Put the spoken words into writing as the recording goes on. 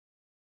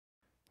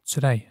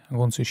Today I'm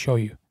going to show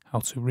you how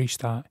to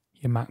restart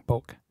your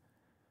MacBook.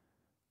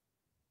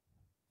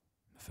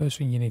 The first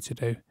thing you need to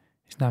do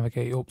is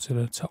navigate up to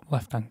the top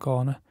left hand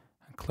corner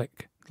and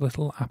click the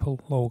little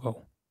Apple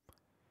logo.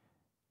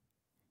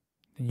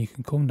 Then you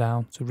can come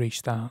down to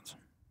restart.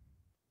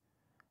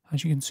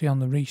 As you can see on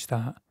the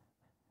restart,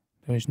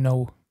 there is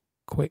no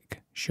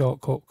quick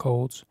shortcut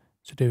codes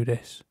to do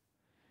this.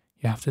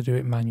 You have to do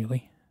it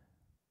manually.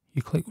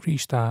 You click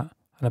restart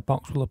and a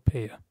box will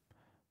appear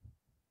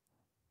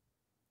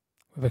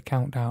with a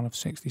countdown of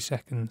 60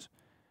 seconds,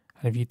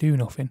 and if you do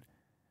nothing,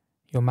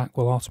 your Mac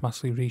will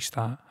automatically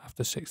restart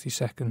after 60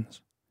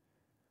 seconds.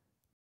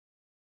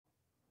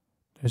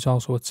 There is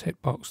also a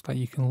tick box that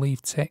you can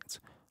leave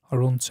ticked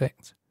or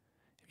unticked.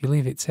 If you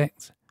leave it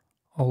ticked,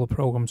 all the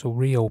programs will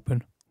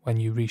reopen when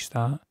you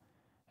restart.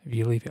 If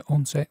you leave it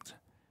unticked,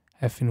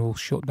 everything will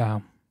shut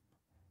down.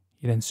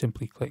 You then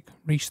simply click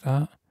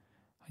restart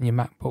and your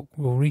MacBook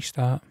will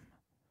restart,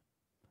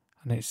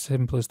 and it's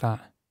simple as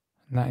that.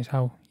 And that is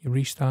how you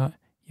restart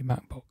your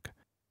MacBook.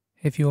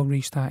 If you're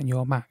restarting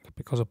your Mac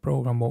because a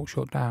program won't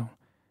shut down,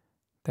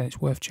 then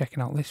it's worth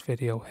checking out this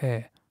video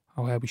here,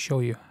 where we show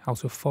you how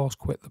to force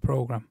quit the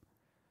program.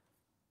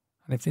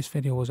 And if this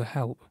video was a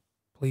help,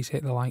 please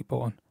hit the like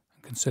button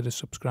and consider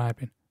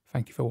subscribing.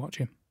 Thank you for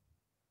watching.